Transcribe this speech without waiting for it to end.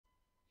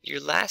Your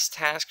last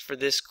task for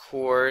this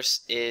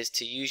course is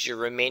to use your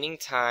remaining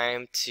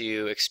time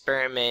to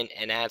experiment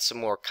and add some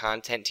more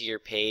content to your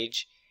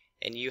page,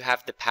 and you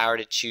have the power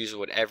to choose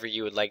whatever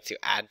you would like to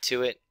add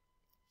to it.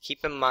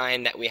 Keep in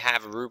mind that we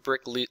have a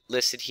rubric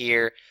listed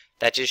here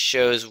that just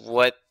shows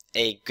what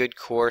a good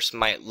course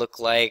might look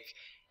like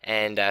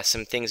and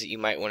some things that you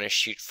might want to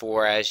shoot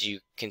for as you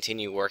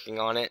continue working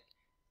on it.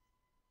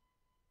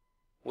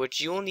 What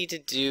you will need to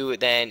do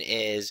then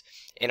is,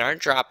 in our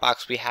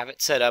Dropbox we have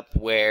it set up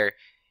where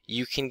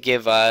you can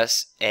give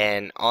us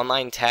an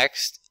online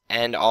text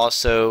and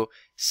also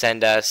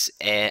send us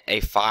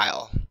a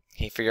file.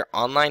 Okay, for your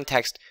online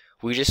text,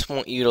 we just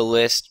want you to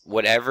list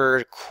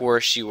whatever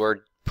course you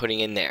are putting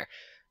in there.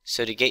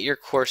 So to get your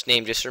course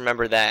name, just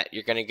remember that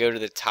you're going to go to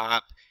the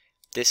top.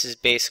 This is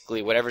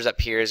basically whatever's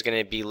up here is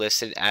going to be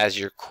listed as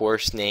your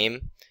course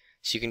name.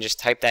 So you can just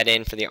type that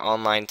in for the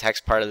online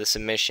text part of the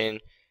submission.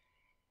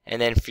 And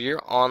then for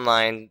your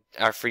online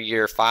or for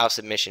your file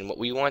submission, what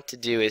we want to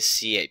do is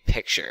see a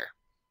picture.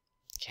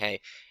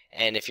 Okay,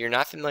 and if you're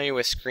not familiar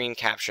with screen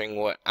capturing,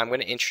 what I'm going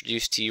to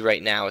introduce to you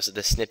right now is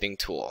the snipping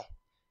tool.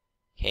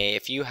 Okay,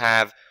 if you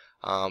have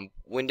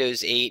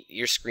Windows 8,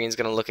 your screen's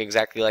going to look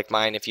exactly like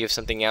mine. If you have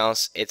something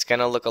else, it's going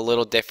to look a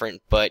little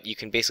different, but you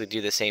can basically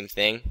do the same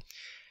thing.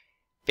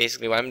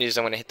 Basically what I'm going to do is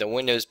I'm going to hit the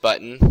Windows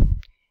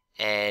button,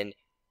 and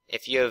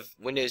if you have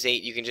Windows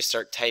 8, you can just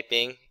start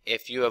typing.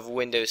 If you have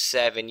Windows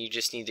 7, you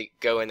just need to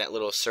go in that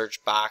little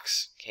search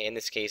box. Okay, in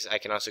this case, I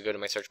can also go to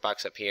my search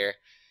box up here,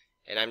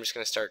 and I'm just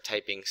going to start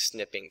typing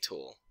snipping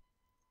tool.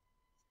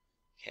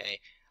 Okay,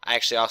 I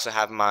actually also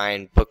have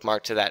mine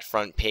bookmarked to that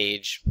front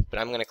page, but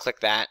I'm going to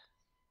click that,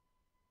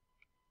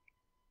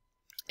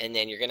 and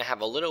then you're going to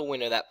have a little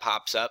window that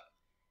pops up,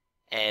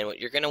 and what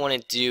you're going to want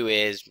to do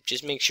is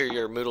just make sure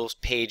your Moodle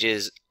page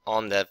is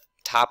on the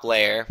top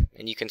layer,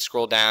 and you can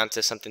scroll down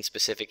to something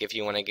specific if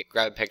you want to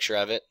grab a picture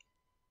of it.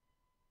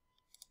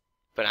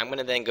 But I'm going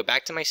to then go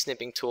back to my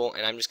snipping tool,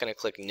 and I'm just going to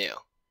click New.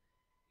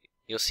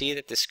 You'll see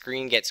that the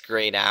screen gets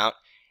grayed out,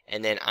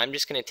 and then I'm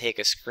just going to take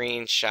a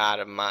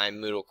screenshot of my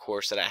Moodle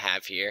course that I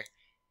have here,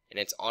 and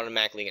it's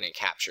automatically going to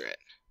capture it.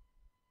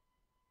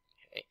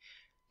 Okay.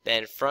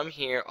 Then from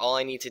here, all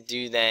I need to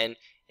do then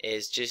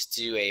is just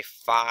do a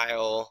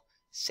file,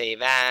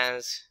 save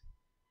as.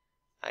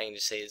 I can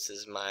just say this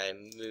is my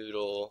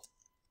Moodle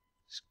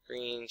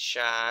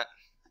screenshot.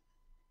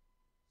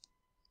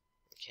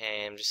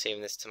 Okay, I'm just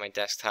saving this to my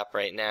desktop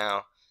right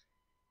now.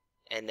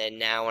 And then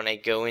now when I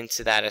go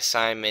into that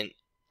assignment,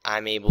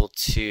 I'm able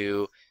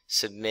to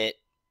submit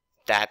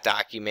that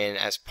document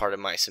as part of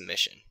my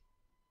submission.